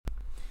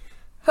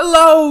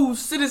Hello,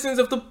 citizens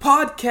of the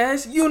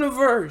podcast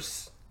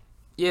universe.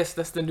 Yes,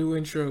 that's the new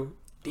intro.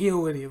 Deal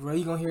with it, bro.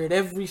 You're gonna hear it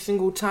every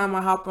single time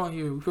I hop on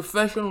here. We're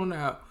professional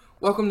now.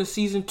 Welcome to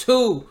season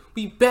 2.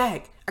 We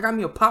back. I got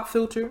me a pop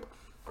filter.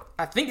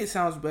 I think it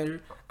sounds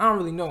better. I don't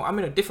really know. I'm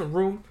in a different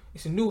room.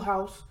 It's a new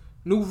house,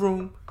 new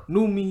room,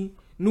 new me,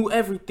 new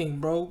everything,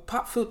 bro.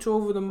 Pop filter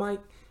over the mic.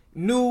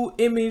 New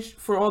image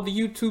for all the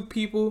YouTube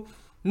people.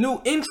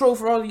 New intro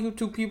for all the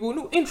YouTube people.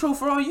 New intro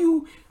for all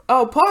you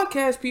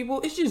podcast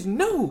people. It's just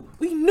new.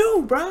 We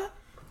new, bruh.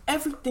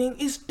 Everything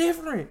is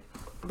different.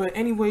 But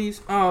anyways,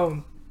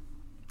 I'm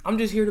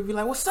just here to be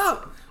like, what's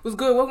up? What's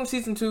good? Welcome to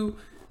season 2.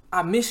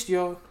 I missed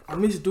y'all. I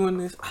miss doing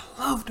this. I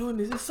love doing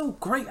this. It's so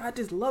great. I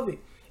just love it.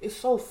 It's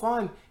so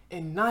fun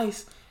and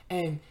nice.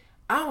 And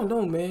I don't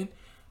know, man.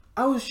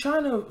 I was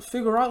trying to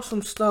figure out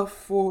some stuff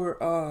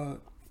for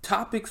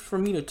topics for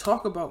me to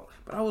talk about,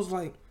 but I was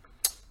like,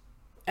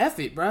 F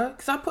it, bruh.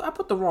 Because I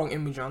put the wrong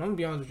image on. I'm going to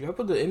be honest with you. I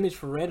put the image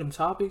for random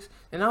topics.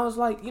 And I was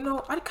like,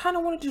 I kind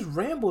of want to just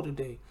ramble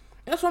today.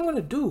 And that's what I'm going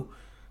to do.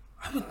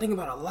 I've been thinking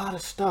about a lot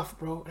of stuff,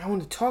 bro. And I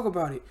want to talk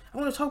about it. I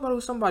want to talk about it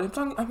with somebody.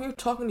 I'm here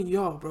talking to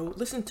y'all, bro.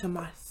 Listen to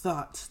my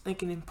thoughts.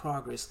 Thinking in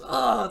progress.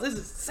 Oh, this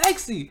is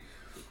sexy.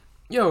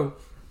 Yo.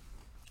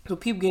 So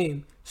peep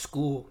game.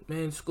 School.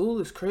 Man,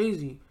 school is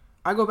crazy.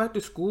 I go back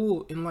to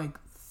school in like...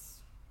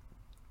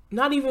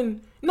 in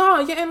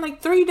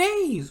like 3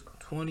 days.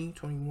 20,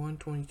 21,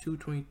 22,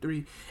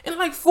 23. In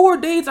like 4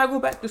 days, I go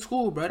back to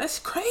school, bro. That's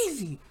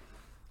crazy.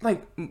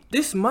 Like,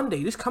 this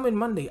coming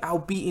Monday, I'll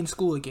be in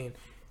school again.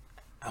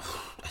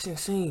 That's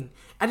insane.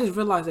 I just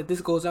realized that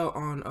this goes out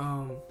on,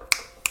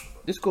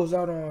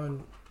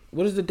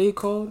 what is the day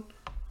called?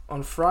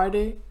 On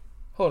Friday?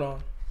 Hold on.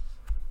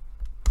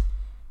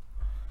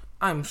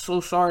 I'm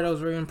so sorry. That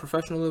was very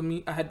unprofessional of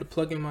me. I had to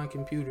plug in my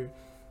computer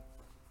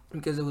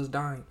because it was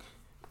dying.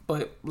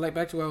 But, like,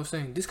 back to what I was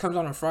saying. This comes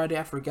out on Friday.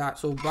 I forgot.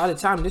 So, by the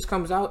time this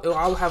comes out,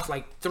 I'll have,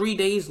 like, 3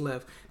 days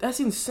left. That's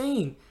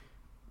insane.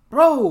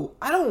 Bro,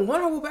 I don't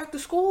want to go back to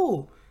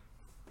school.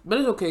 But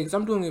it's okay, because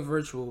I'm doing it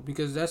virtual.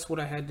 Because that's what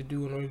I had to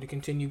do in order to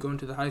continue going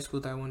to the high school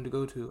that I wanted to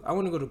go to. I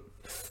want to go to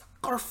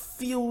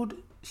Garfield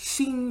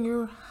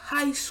Senior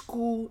High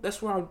School.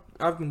 That's where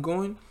I've been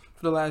going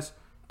for the last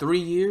 3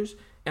 years.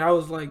 And I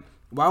was like,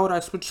 why would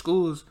I switch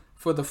schools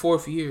for the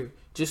 4th year?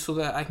 Just so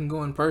that I can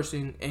go in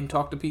person and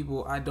talk to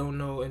people I don't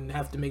know and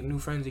have to make new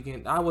friends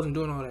again. I wasn't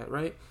doing all that,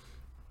 right?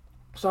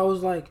 So I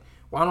was like,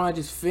 why don't I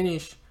just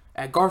finish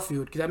at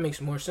Garfield? Because that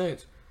makes more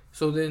sense.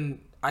 So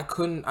then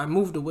I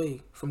moved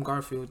away from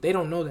Garfield. They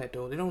don't know that,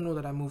 though. They don't know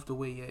that I moved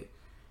away yet.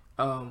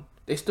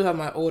 They still have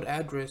my old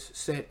address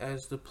set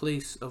as the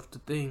place of the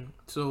thing.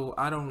 So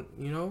I don't,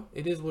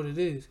 it is what it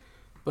is.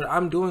 But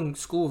I'm doing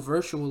school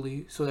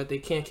virtually so that they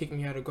can't kick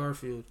me out of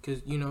Garfield.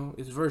 Because,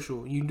 it's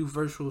virtual. You can do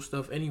virtual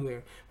stuff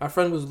anywhere. My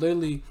friend was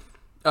literally,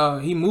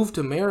 he moved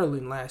to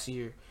Maryland last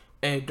year.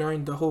 And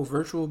during the whole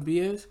virtual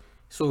BS.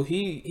 So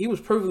he was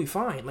perfectly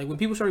fine. Like, when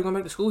people started going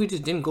back to school, he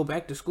just didn't go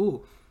back to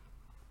school.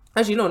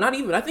 Actually, no, not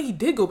even. I think he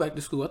did go back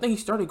to school. I think he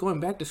started going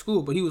back to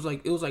school. But he was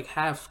like, it was like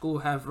half school,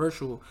 half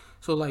virtual.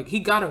 So, like, he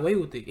got away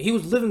with it. He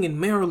was living in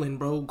Maryland,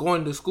 bro,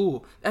 going to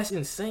school. That's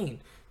insane.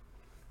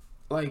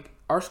 Like,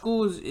 our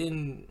school is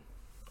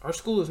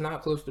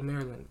not close to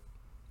Maryland.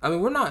 I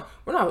mean, we're not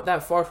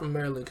that far from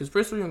Maryland because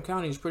Prince William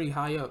County is pretty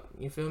high up.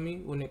 You feel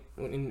me? When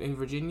in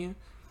Virginia,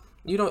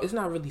 it's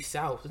not really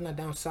south. It's not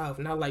down south.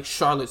 Not like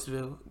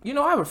Charlottesville.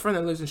 I have a friend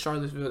that lives in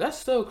Charlottesville. That's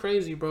so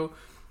crazy, bro.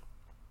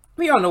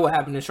 We all know what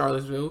happened in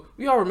Charlottesville.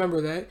 We all remember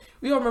that.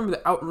 We all remember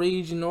the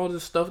outrage and all the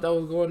stuff that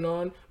was going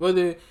on.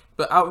 Whether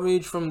the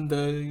outrage from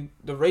the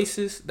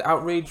racist, the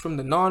outrage from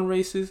the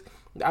non-racist,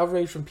 the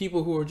outrage from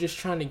people who are just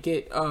trying to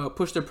get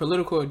push their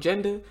political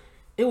agenda.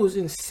 It was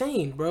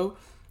insane, bro.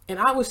 And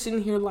I was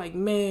sitting here like,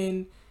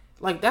 man,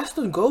 like, that's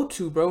the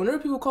go-to, bro. Whenever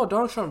people call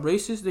Donald Trump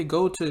racist, they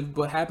go to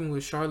what happened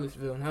with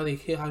Charlottesville and how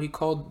he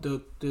called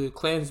the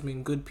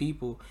Klansmen good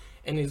people.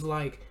 And it's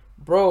like,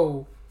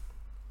 bro,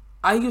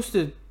 I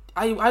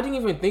didn't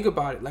even think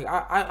about it. Like,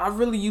 I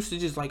really used to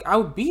just, like, I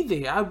would be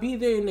there. I'd be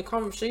there in the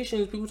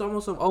conversations. People talking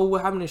about oh,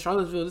 what happened in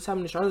Charlottesville? This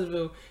happened in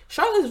Charlottesville.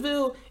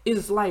 Charlottesville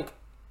is, like,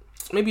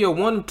 maybe a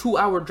 1-2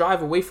 hour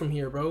drive away from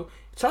here, bro.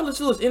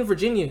 Charlottesville is in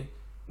Virginia.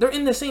 They're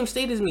in the same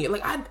state as me.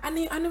 Like, I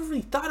never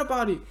really thought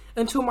about it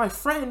until my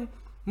friend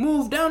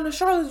moved down to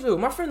Charlottesville.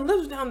 My friend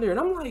lives down there. And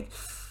I'm like,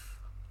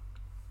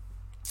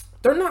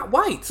 they're not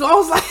white. So I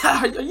was like,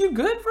 are you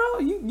good, bro?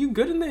 You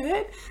good in the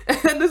head?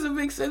 That doesn't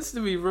make sense to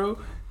me, bro.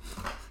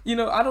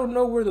 I don't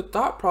know where the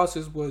thought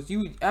process was.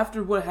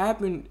 After what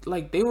happened,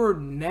 like, they were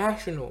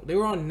national. They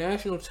were on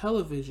national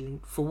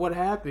television for what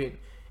happened.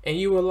 And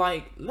you were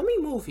like, let me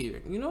move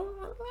here.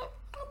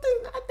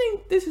 I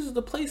think this is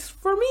the place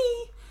for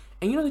me.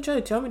 And they tried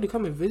to tell me to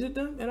come and visit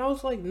them. And I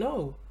was like,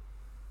 no,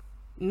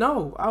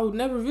 I would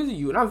never visit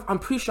you. And I'm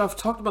pretty sure I've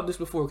talked about this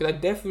before. Because I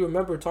definitely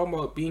remember talking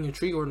about being a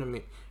tree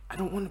ornament. I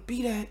don't want to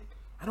be that.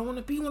 I don't want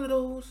to be one of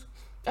those.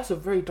 That's a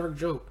very dark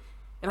joke.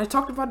 And I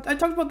talked about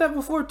that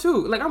before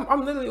too. Like,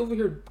 I'm literally over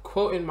here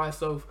quoting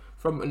myself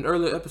from an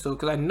earlier episode.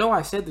 Because I know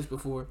I said this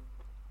before.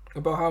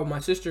 about how my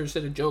sister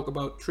said a joke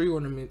about tree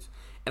ornaments,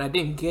 and I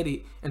didn't get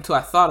it until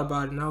I thought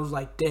about it, and I was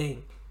like,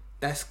 dang,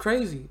 that's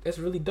crazy. That's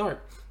really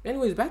dark.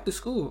 Anyways, back to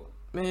school.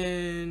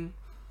 Man,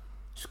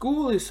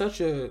 school is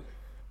such a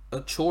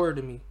chore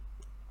to me,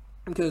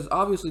 because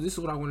obviously this is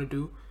what I want to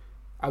do.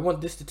 I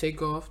want this to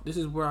take off. This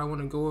is where I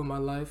want to go in my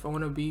life. I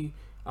want to be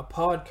a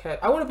podcast.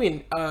 I want to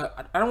be I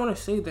don't want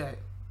to say that.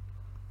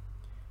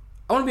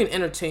 I want to be an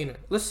entertainer.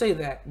 Let's say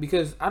that,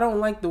 because I don't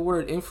like the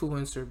word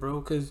influencer,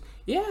 bro. Because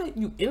yeah,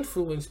 you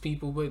influence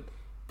people, but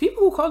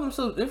people who call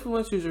themselves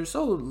influencers are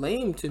so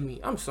lame to me.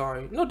 I'm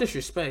sorry, no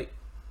disrespect,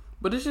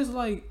 but it's just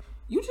like,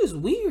 you just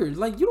weird.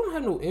 Like, you don't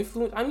have no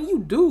influence. I mean, you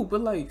do,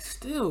 but like,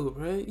 still,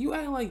 bro, you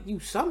act like you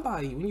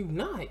somebody when you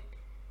not.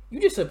 You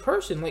just a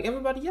person like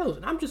everybody else,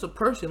 and I'm just a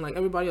person like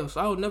everybody else.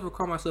 So I would never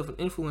call myself an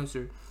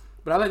influencer,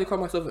 but I like to call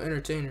myself an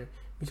entertainer,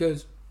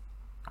 because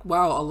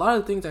while a lot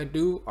of things I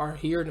do are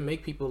here to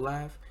make people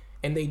laugh,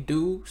 and they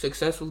do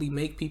successfully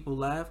make people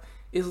laugh,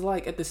 it's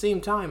like, at the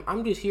same time,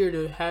 I'm just here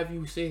to have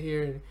you sit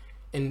here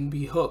and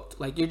be hooked.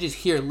 Like, you're just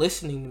here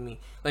listening to me.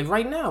 Like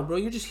right now, bro,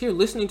 you're just here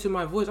listening to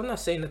my voice. I'm not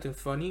saying nothing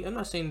funny. I'm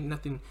not saying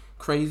nothing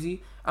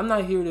crazy. I'm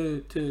not here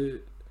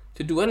to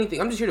do anything.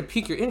 I'm just here to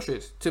pique your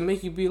interest, to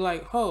make you be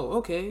like, oh,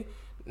 okay,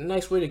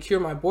 nice way to cure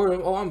my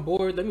boredom. Oh, I'm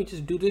bored. Let me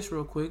just do this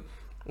real quick.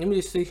 Let me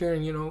just sit here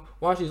and,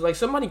 watch these. Like,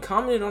 somebody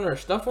commented on our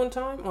stuff one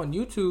time on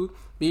YouTube,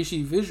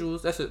 BHG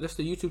Visuals. That's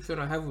the YouTube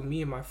channel I have with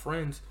me and my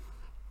friends.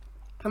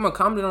 Someone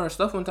commented on our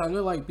stuff one time.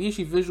 They're like,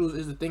 BHG Visuals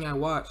is the thing I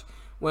watch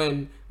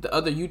when the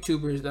other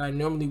YouTubers that I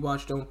normally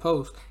watch don't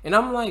post. And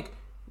I'm like,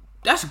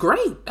 that's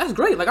great. That's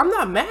great. Like, I'm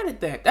not mad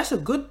at that. That's a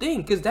good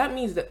thing, because that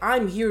means that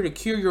I'm here to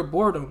cure your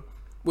boredom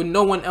when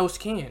no one else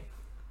can.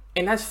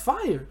 And that's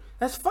fire.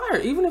 That's fire.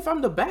 Even if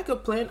I'm the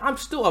backup plan, I'm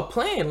still a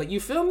plan. Like, you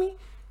feel me?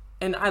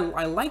 And I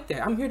like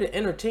that. I'm here to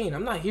entertain.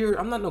 I'm not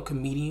no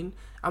comedian.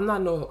 I'm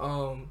not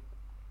no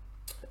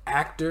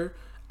actor.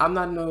 I'm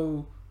not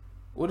no,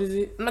 what is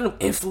it? I'm not no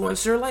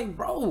influencer. Like,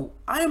 bro,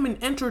 I am an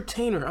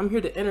entertainer. I'm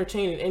here to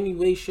entertain in any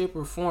way, shape,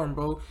 or form,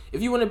 bro.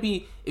 If you want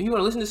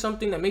to listen to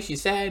something that makes you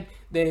sad,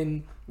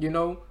 then,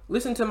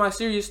 listen to my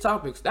serious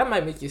topics. That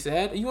might make you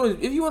sad. If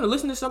you want to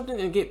listen to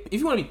something and if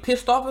you want to be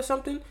pissed off at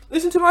something,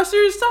 listen to my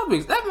serious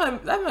topics.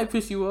 That might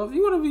piss you off. If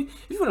you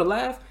want to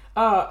laugh,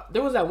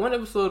 there was that one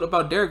episode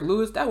about Derek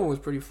Lewis. That one was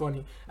pretty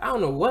funny. I don't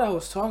know what I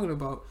was talking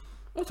about.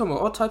 I'm talking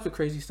about all types of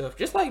crazy stuff.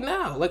 Just like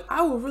now. Like,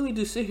 I will really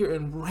just sit here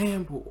and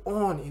ramble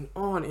on and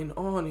on and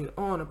on and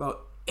on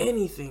about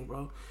anything,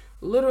 bro.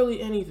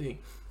 Literally anything.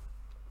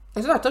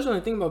 And so I touched on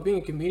the thing about being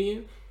a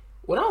comedian.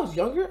 When I was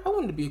younger, I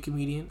wanted to be a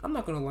comedian. I'm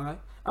not gonna lie.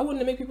 I wanted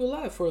to make people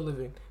laugh for a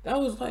living. That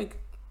was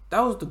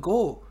the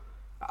goal.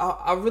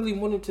 I really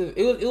wanted to.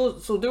 It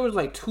was so there was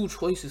like two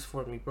choices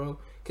for me, bro.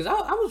 Cause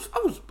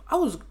I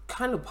was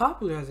kind of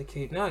popular as a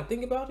kid. Now I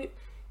think about it,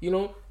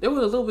 there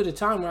was a little bit of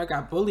time where I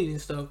got bullied and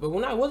stuff. But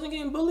when I wasn't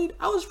getting bullied,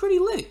 I was pretty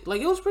lit.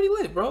 Like, it was pretty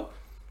lit, bro.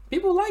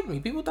 People liked me.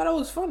 People thought I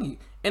was funny,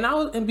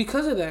 and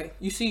because of that,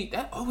 you see,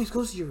 that always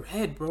goes to your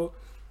head, bro.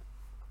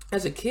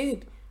 As a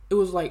kid, it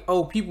was like,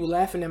 oh, people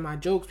laughing at my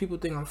jokes. People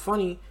think I'm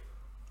funny.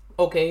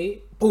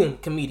 Okay, boom,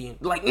 comedian.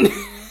 Like,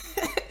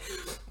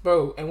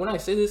 bro. And when I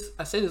say this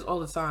all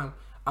the time.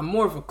 I'm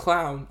more of a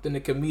clown than a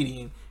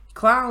comedian.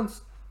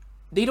 Clowns,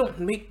 they don't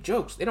make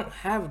jokes. They don't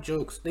have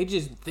jokes. They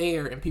just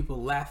there and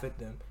people laugh at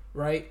them,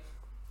 right?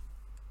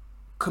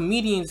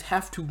 Comedians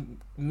have to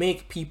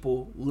make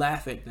people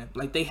laugh at them.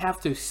 Like, they have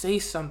to say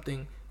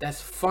something that's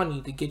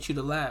funny to get you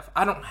to laugh.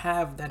 I don't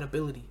have that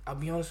ability. I'll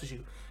be honest with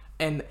you.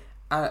 And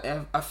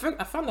I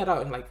found that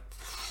out in like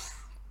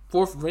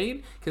 4th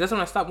grade, because that's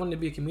when I stopped wanting to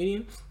be a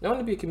comedian. I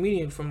wanted to be a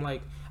comedian from I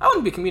wanted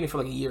to be a comedian for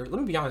like a year.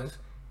 Let me be honest.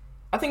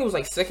 I think it was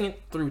like 2nd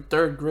through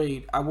 3rd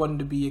grade I wanted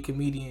to be a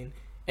comedian.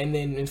 And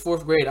then in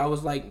 4th grade, I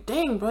was like,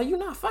 dang, bro, you're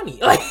not funny.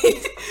 Like,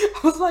 I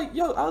was like,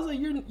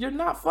 you're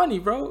not funny,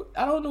 bro.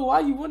 I don't know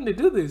why you wanted to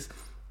do this.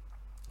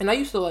 And I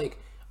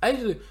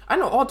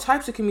know all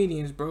types of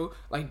comedians, bro.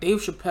 Like Dave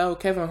Chappelle,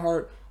 Kevin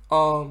Hart,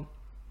 what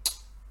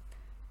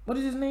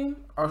is his name?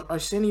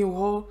 Arsenio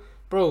Hall.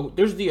 Bro,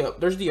 there's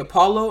the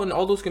Apollo and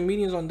all those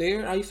comedians on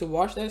there. I used to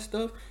watch that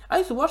stuff. I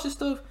used to watch this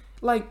stuff.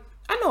 Like,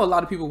 I know a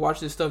lot of people watch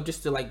this stuff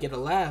just to like get a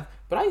laugh,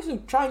 but I used to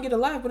try and get a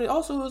laugh. But it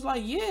also was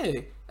like, yeah,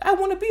 I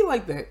want to be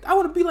like that. I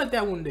want to be like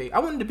that one day. I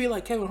wanted to be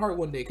like Kevin Hart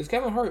one day, because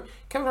Kevin Hart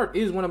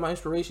is one of my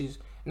inspirations.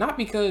 Not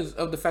because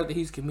of the fact that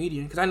he's a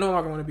comedian, because I know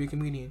I'm going to be a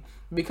comedian.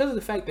 Because of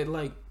the fact that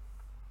like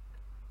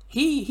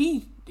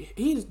he's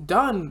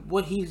done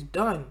what he's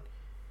done.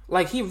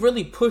 Like, he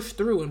really pushed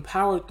through and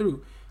powered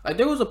through. Like,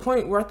 there was a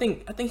point where I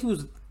think he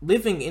was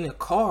living in a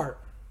car,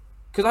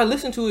 because I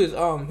listened to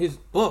his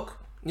book.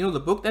 The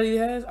book that he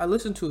has. I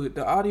listened to it,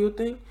 the audio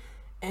thing,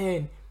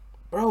 and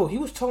bro, he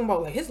was talking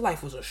about like his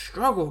life was a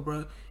struggle,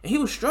 bro, and he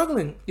was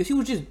struggling because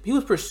he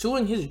was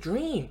pursuing his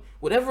dream,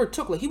 whatever it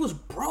took. Like, he was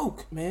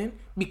broke, man,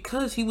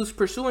 because he was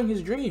pursuing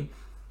his dream,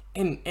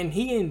 and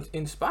he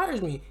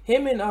inspires me.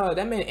 Him and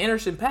that man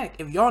Anderson .Paak.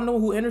 If y'all know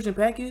who Anderson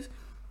 .Paak is,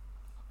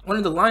 one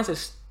of the lines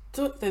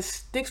that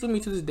sticks with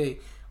me to this day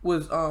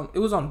was it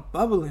was on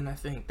Bubbling, I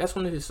think. That's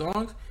one of his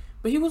songs.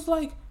 But he was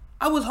like,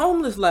 I was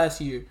homeless last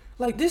year.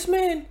 Like this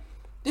man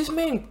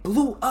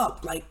blew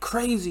up like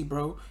crazy,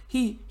 bro.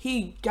 He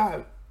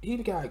got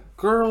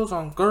girls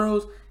on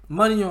girls,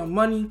 money on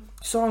money,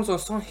 songs on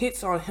song,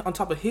 hits on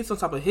top of hits on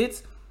top of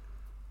hits.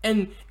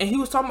 And he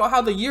was talking about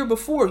how the year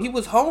before he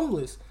was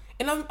homeless.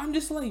 And I'm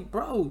just like,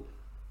 bro,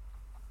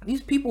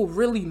 these people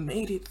really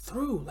made it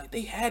through. Like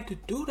they had to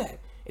do that.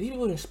 And these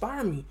people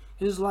inspire me.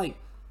 It's like,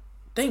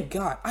 thank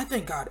God. I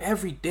thank God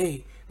every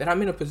day that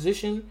I'm in a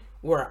position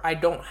where I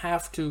don't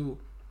have to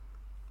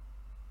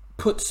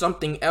put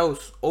something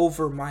else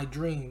over my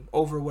dream,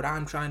 over what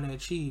I'm trying to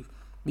achieve.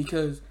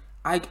 Because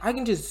I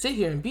can just sit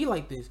here and be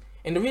like this.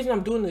 And the reason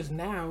I'm doing this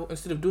now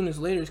instead of doing this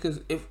later is because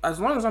as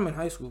long as I'm in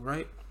high school,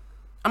 right?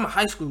 I'm a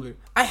high schooler.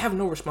 I have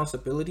no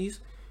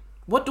responsibilities.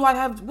 What do I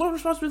have? What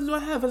responsibilities do I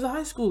have as a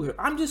high schooler?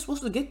 I'm just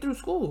supposed to get through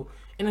school.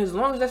 And as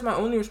long as that's my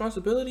only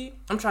responsibility,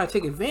 I'm trying to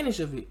take advantage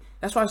of it.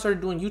 That's why I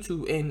started doing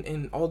YouTube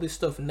and all this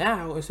stuff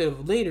now instead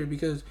of later.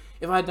 Because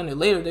if I had done it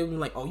later, they would be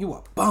like, oh, you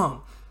a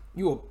bum.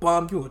 You a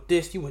bum. You a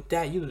this. You a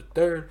that. You the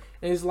third.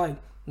 And it's like,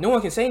 no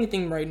one can say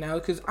anything right now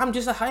because I'm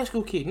just a high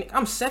school kid.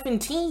 I'm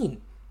 17.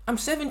 I'm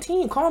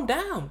 17. Calm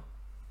down.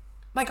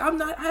 Like, I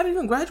haven't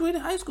even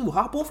graduated high school.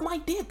 Hop off my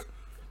dick.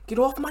 Get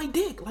off my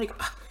dick. Like,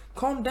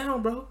 calm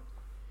down, bro.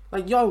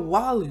 Like, y'all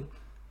wildin'.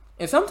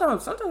 And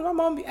sometimes my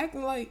mom be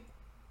acting like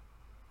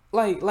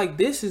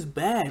this is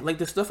bad. Like,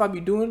 the stuff I be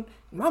doing,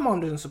 my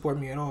mom doesn't support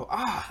me at all.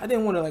 I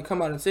didn't want to, like,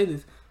 come out and say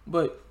this,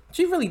 but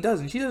she really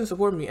doesn't. She doesn't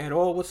support me at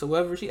all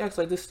whatsoever. She acts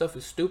like this stuff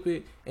is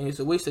stupid and it's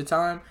a waste of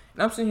time.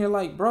 And I'm sitting here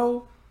like,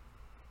 bro,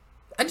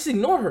 I just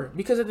ignore her.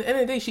 Because at the end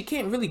of the day, she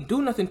can't really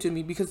do nothing to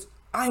me because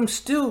I'm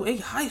still a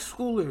high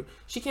schooler.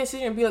 She can't sit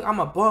here and be like, I'm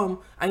a bum,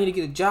 I need to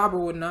get a job or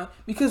whatnot,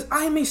 because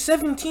I'm a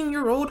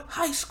 17-year-old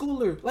high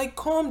schooler. Like,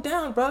 calm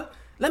down, bro.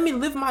 Let me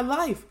live my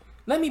life.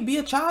 Let me be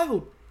a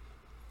child.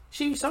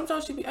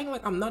 Sometimes she be acting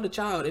like I'm not a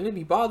child, and it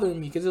be bothering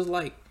me, because it's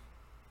like,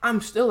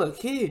 I'm still a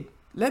kid.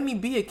 Let me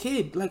be a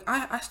kid. Like,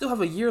 I still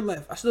have a year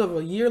left. I still have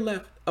a year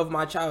left of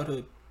my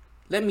childhood.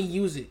 Let me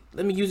use it.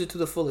 Let me use it to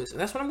the fullest.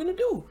 And that's what I'm going to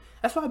do.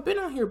 That's why I've been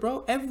out here,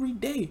 bro, every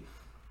day.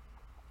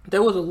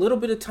 There was a little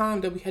bit of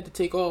time that we had to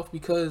take off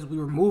because we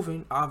were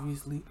moving,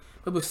 obviously.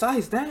 But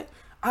besides that,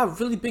 I've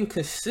really been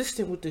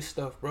consistent with this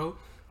stuff, bro.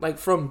 Like,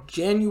 from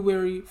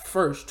January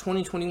 1st,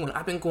 2021,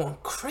 I've been going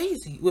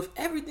crazy with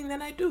everything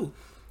that I do.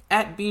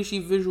 At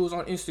BG Visuals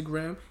on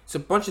Instagram. It's a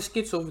bunch of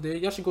skits over there.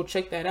 Y'all should go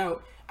check that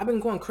out. I've been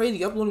going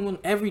crazy, uploading one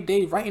every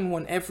day, writing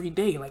one every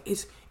day. Like,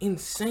 it's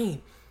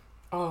insane.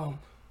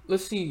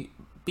 Let's see.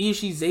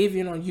 BG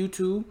Xavier on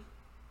YouTube.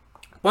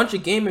 Bunch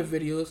of gaming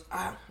videos.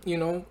 I've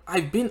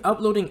been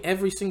uploading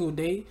every single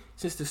day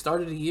since the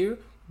start of the year,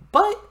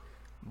 but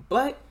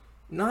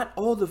not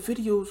all the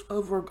videos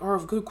are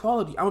of good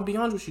quality. I'm gonna be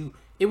honest with you.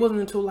 It wasn't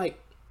until like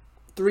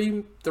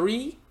 3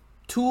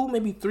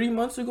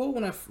 months ago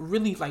when I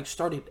really like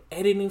started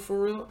editing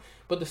for real.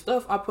 But the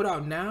stuff I put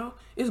out now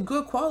is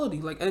good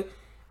quality. Like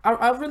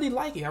I really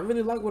like it. I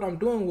really like what I'm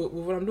doing with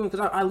what I'm doing,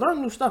 because I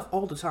learn new stuff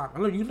all the time.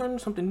 You learn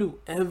something new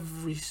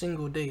every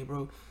single day,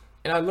 bro.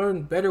 And I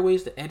learned better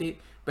ways to edit,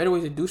 better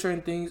ways to do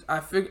certain things.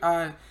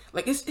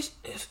 It's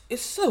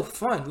so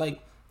fun.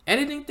 Like,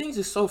 editing things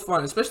is so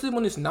fun, especially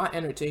when it's not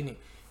entertaining.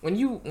 When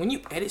you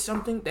edit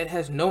something that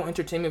has no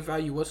entertainment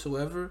value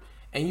whatsoever,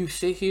 and you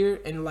sit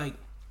here and like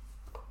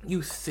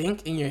you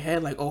think in your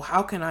head like, oh,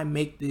 how can I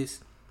make this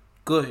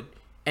good?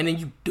 And then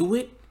you do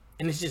it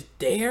and it's just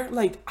there.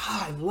 Like,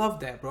 I love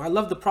that, bro. I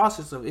love the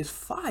process of it. It's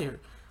fire.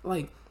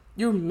 Like,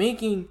 you're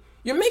making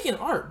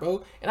art,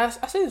 bro. And I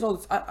say this all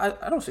the time.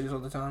 I don't say this all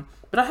the time,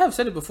 but I have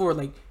said it before.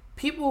 Like,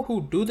 people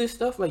who do this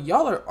stuff, like,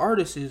 y'all are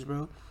artists,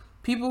 bro.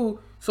 The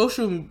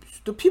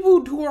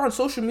people who are on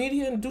social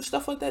media and do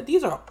stuff like that,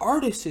 these are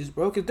artists,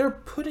 bro, because they're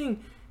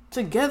putting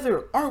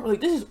together art.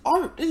 Like, this is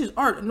art. This is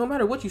art. No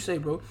matter what you say,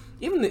 bro.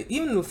 Even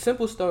the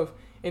simple stuff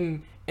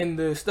and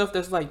the stuff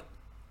that's like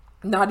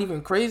not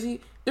even crazy,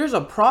 there's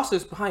a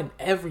process behind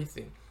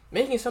everything.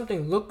 Making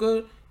something look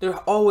good, there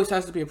always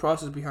has to be a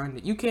process behind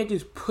it. You can't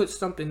just put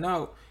something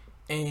out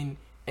and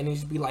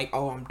just be like,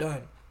 oh, I'm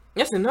done.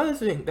 That's another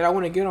thing that I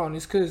want to get on,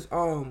 is because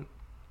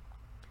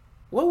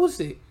what was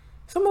it?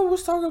 Someone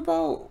was talking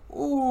about,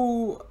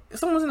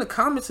 someone was in the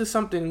comments or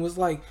something, was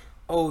like,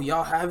 oh,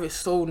 y'all have it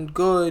so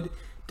good,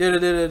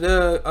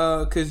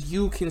 because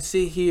you can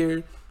sit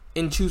here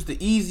and choose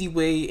the easy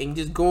way and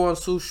just go on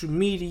social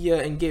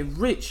media and get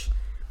rich,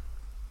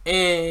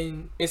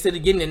 and instead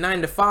of getting a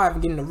 9-to-5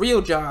 and getting a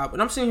real job.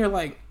 And I'm sitting here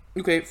like,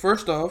 okay,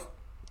 first off,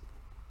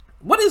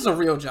 what is a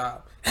real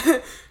job?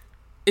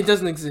 It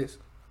doesn't exist.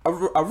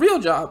 A real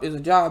job is a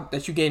job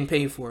that you're getting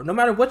paid for, no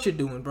matter what you're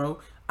doing, bro.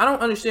 I don't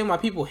understand why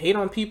people hate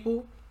on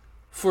people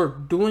for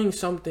doing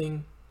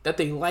something that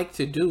they like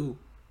to do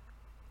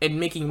and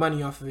making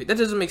money off of it. That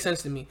doesn't make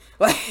sense to me.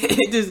 Like,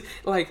 it just,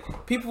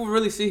 like, people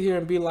really sit here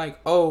and be like,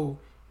 oh,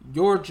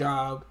 your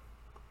job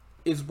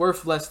is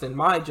worth less than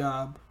my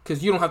job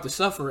because you don't have to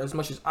suffer as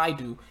much as I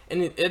do.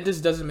 And it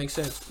just doesn't make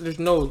sense. There's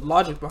no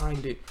logic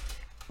behind it.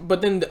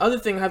 But then the other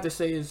thing I have to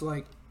say is,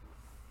 like,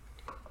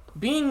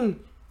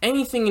 being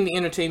anything in the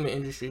entertainment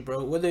industry,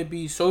 bro. Whether it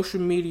be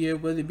social media,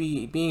 whether it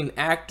be being an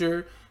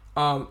actor,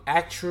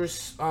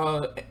 actress,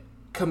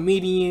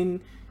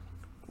 comedian,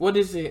 what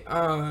is it,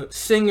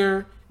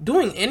 singer,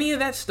 doing any of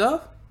that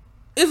stuff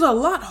is a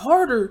lot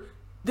harder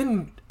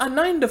than a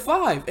 9 to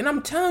 5. And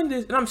I'm telling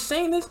this, and I'm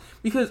saying this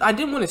because I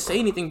didn't want to say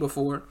anything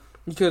before,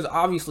 because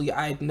obviously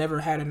I had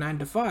never had a 9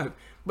 to 5,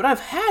 but I've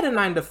had a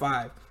 9 to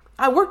 5.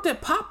 I worked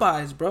at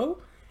Popeyes, bro,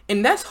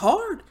 and that's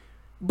hard.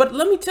 But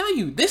let me tell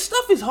you, this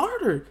stuff is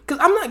harder because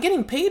I'm not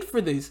getting paid for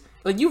this.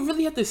 Like, you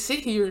really have to sit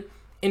here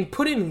and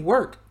put in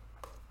work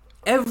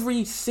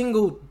every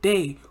single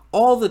day,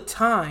 all the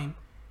time,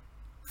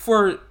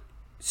 for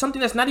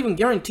something that's not even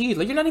guaranteed.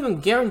 Like, you're not even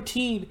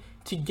guaranteed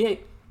to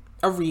get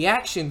a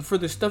reaction for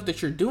the stuff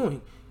that you're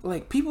doing.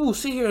 Like, people will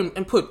sit here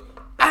and put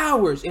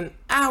hours and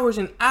hours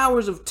and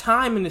hours of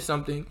time into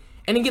something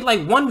and then get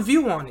like 1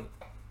 view on it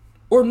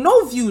or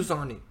no views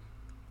on it.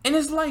 And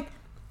it's like,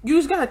 you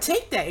just gotta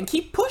take that and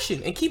keep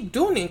pushing and keep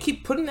doing it and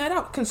keep putting that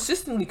out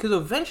consistently, because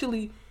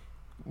eventually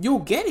you'll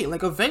get it.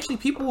 Like, eventually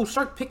people will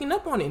start picking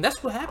up on it. And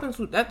that's what happens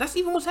with that. That's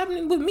even what's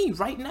happening with me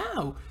right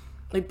now.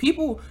 Like,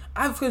 people,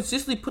 I've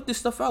consistently put this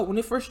stuff out. When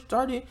it first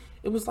started,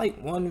 it was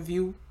like 1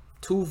 view,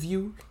 2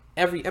 view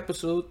every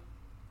episode.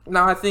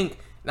 Now I think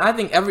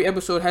every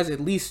episode has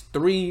at least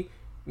 3,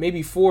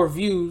 maybe 4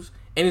 views,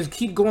 and it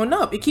keeps going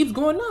up. It keeps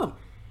going up.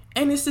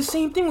 And it's the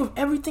same thing with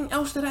everything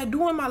else that I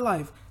do in my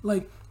life.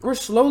 Like, we're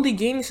slowly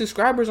gaining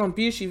subscribers on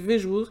BSG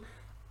Visuals.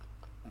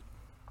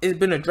 It's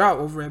been a drought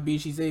over at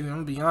BSG Xavier.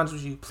 I'm gonna be honest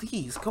with you.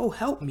 Please go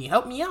help me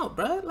out,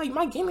 bro. Like,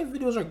 my gaming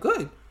videos are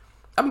good.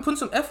 I've been putting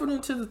some effort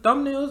into the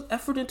thumbnails,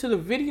 effort into the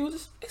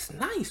videos. It's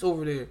nice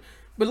over there.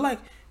 But like,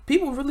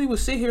 people really would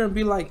sit here and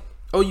be like,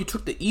 "Oh, you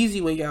took the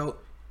easy way out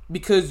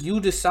because you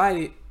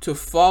decided to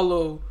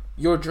follow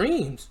your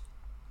dreams,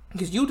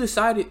 because you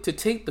decided to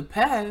take the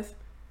path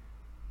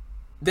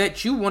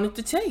that you wanted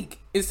to take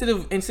instead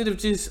of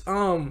just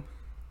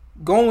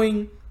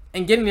going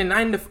and getting a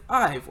 9 to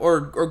 5 or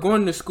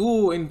going to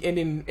school and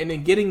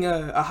then getting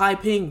a high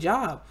paying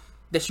job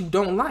that you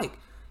don't like."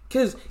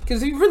 Because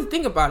if you really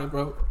think about it,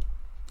 bro,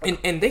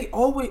 and they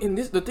always, and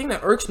this, the thing that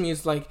irks me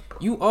is, like,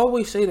 you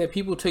always say that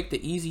people take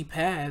the easy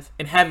path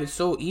and have it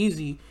so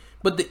easy,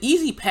 but the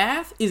easy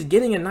path is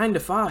getting a 9 to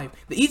 5.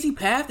 The easy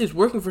path is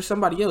working for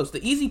somebody else.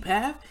 The easy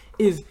path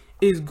is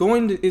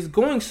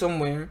going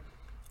somewhere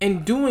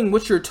and doing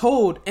what you're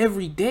told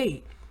every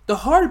day. The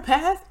hard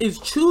path is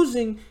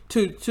choosing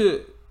to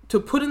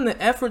put in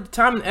the effort, the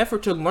time and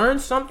effort to learn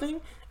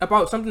something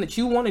about something that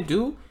you want to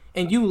do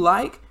and you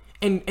like,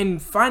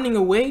 and finding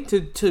a way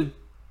to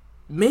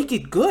make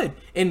it good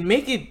and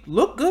make it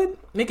look good,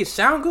 make it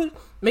sound good,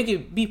 make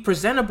it be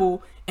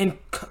presentable, and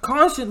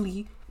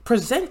constantly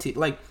present it.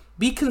 Like,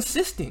 be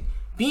consistent.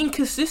 Being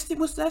consistent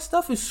with that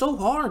stuff is so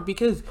hard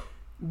because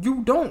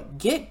you don't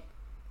get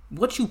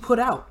what you put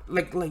out.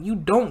 Like you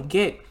don't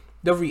get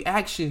the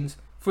reactions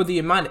for the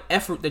amount of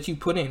effort that you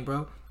put in,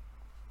 bro.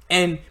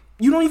 And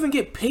you don't even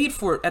get paid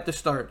for it at the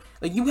start.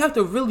 Like, you have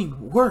to really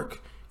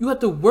work. You have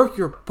to work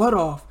your butt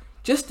off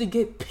just to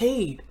get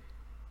paid.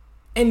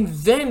 And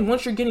then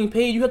once you're getting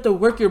paid, you have to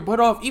work your butt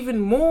off even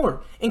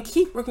more and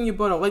keep working your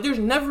butt off. Like, there's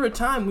never a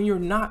time when you're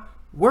not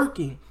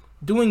working,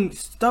 doing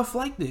stuff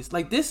like this.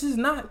 Like, this is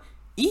not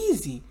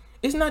easy.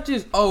 It's not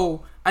just,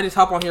 oh, I just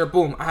hop on here,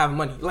 boom, I have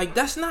money. Like,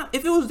 that's not,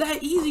 if it was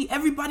that easy,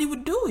 everybody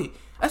would do it.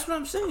 That's what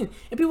I'm saying.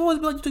 And people always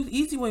be like, you took the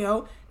easy way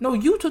out. No,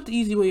 you took the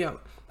easy way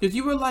out. Because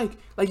you were like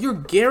you're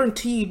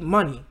guaranteed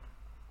money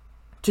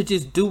to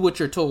just do what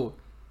you're told.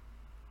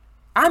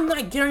 I'm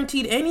not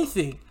guaranteed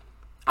anything.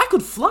 I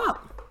could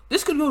flop.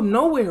 This could go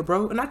nowhere,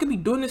 bro. And I could be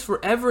doing this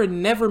forever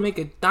and never make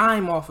a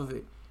dime off of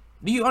it.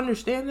 Do you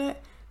understand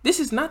that? This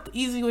is not the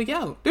easy way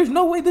out. There's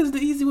no way this is the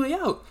easy way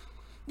out.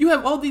 You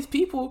have all these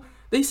people,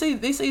 they say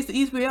it's the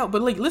easy way out,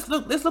 but like, let's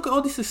look at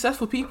all these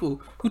successful people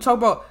who talk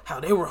about how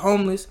they were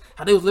homeless,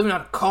 how they was living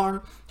out of a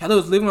car, how they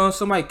was living on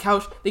somebody's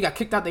couch, they got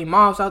kicked out their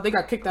mom's house, they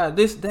got kicked out of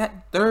this,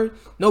 that, third,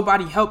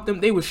 nobody helped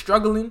them, they were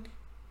struggling,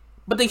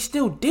 but they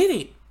still did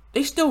it.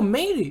 They still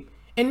made it.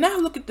 And now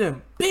look at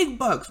them. Big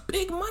bucks,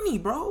 big money,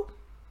 bro.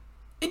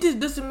 It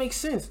just doesn't make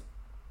sense.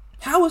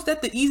 How is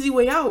that the easy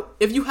way out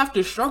if you have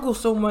to struggle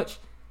so much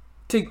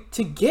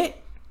to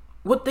get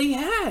what they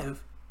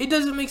have? It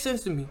doesn't make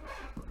sense to me.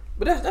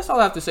 But that's all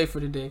I have to say for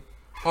today.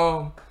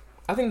 I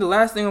think the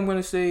last thing I'm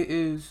gonna say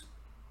is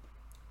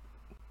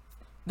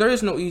there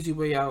is no easy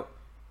way out.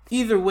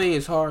 Either way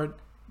is hard.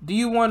 Do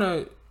you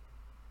wanna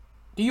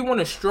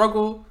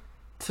struggle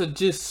to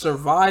just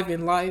survive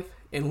in life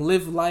and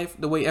live life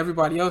the way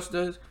everybody else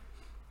does?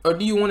 Or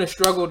do you want to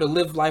struggle to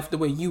live life the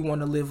way you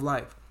want to live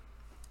life?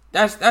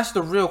 That's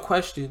the real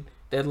question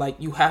that, like,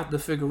 you have to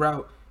figure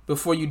out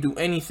before you do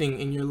anything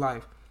in your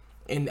life.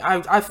 And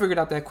I figured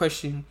out that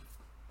question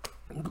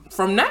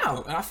from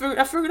now. I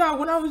figured out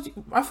when I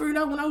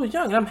was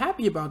young, and I'm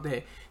happy about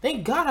that.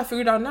 Thank God I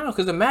figured it out now,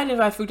 because imagine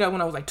if I figured out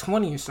when I was like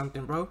 20 or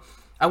something, bro.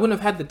 I wouldn't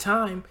have had the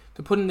time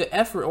to put in the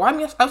effort. Well, I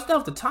mean, I still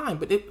have the time,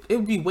 but it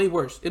would be way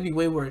worse. It'd be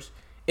way worse.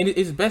 And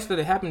it's best that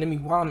it happened to me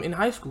while I'm in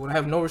high school and I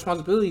have no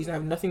responsibilities and I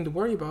have nothing to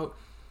worry about.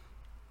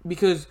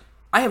 because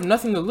I have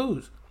nothing to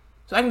lose.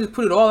 So I can just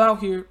put it all out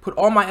here, put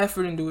all my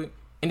effort into it,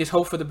 and just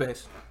hope for the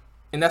best.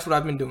 And that's what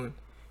I've been doing.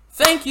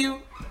 Thank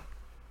you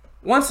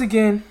once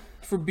again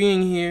for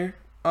being here.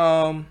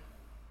 I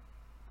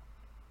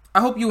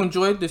hope you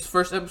enjoyed this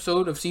first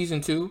episode of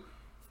season 2.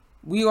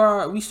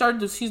 We started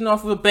the season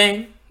off with a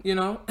bang, you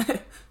know.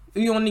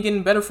 We only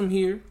getting better from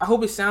here. I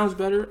hope it sounds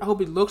better. I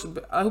hope it looks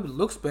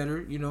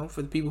better, you know,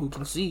 for the people who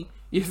can see.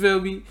 You feel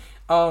me?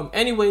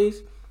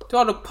 Anyways, to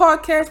all the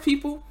podcast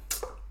people,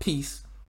 peace.